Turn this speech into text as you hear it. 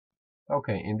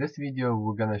Okay, in this video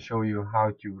we're gonna show you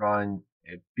how to run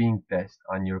a ping test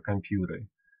on your computer,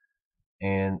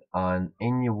 and on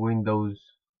any Windows.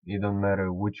 It don't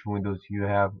matter which Windows you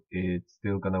have, it's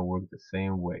still gonna work the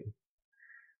same way.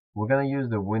 We're gonna use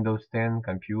the Windows 10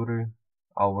 computer.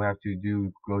 All we have to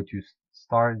do, go to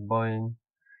start button,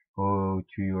 go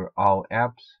to your all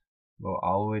apps, go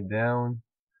all the way down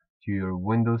to your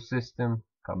Windows system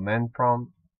command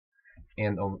prompt,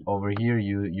 and over here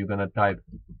you're gonna type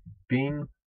ping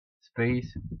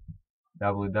space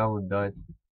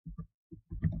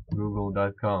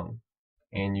www.google.com,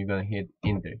 and you're gonna hit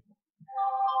enter.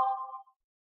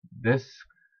 This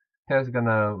test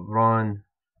gonna run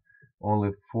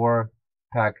only 4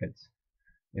 packets.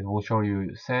 It will show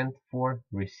you sent 4,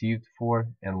 received 4,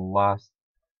 and lost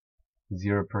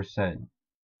 0%.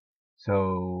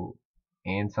 So,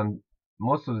 and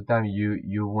most of the time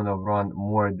you wanna run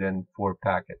more than 4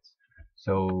 packets.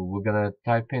 So we're gonna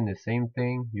type in the same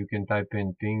thing. You can type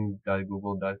in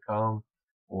ping.google.com,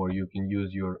 or you can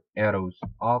use your arrows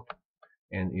up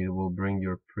and it will bring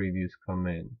your previous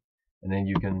command, and then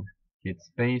you can hit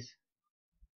space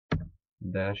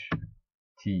dash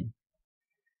T.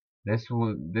 This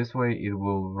way it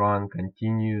will run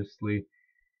continuously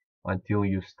until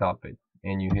you stop it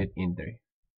and you hit enter.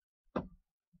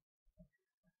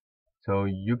 So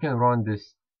you can run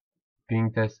this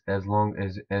ping test as long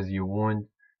as you want,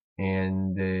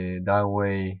 and that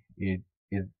way it's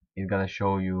gonna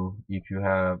show you if you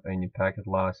have any packet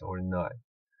loss or not.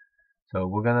 So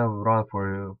we're gonna run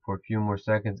for a few more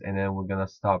seconds and then we're gonna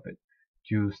stop it.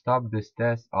 To stop this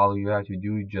test, all you have to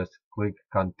do is just click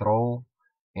Control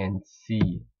and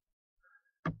C.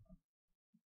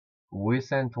 We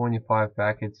sent 25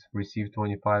 packets, received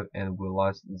 25, and we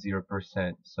lost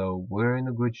 0%. So we're in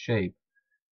a good shape,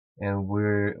 and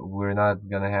we're not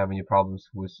gonna have any problems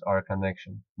with our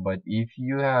connection. But if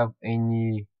you have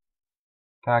any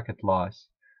packet loss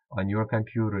on your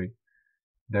computer,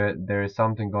 there is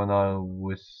something going on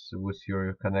with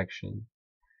your connection,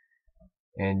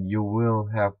 and you will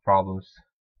have problems.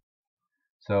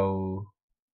 So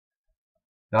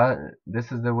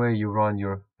this is the way you run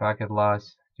your packet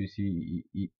loss to see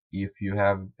if you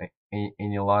have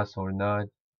any loss or not.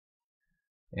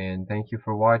 And thank you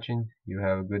for watching. You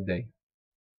have a good day.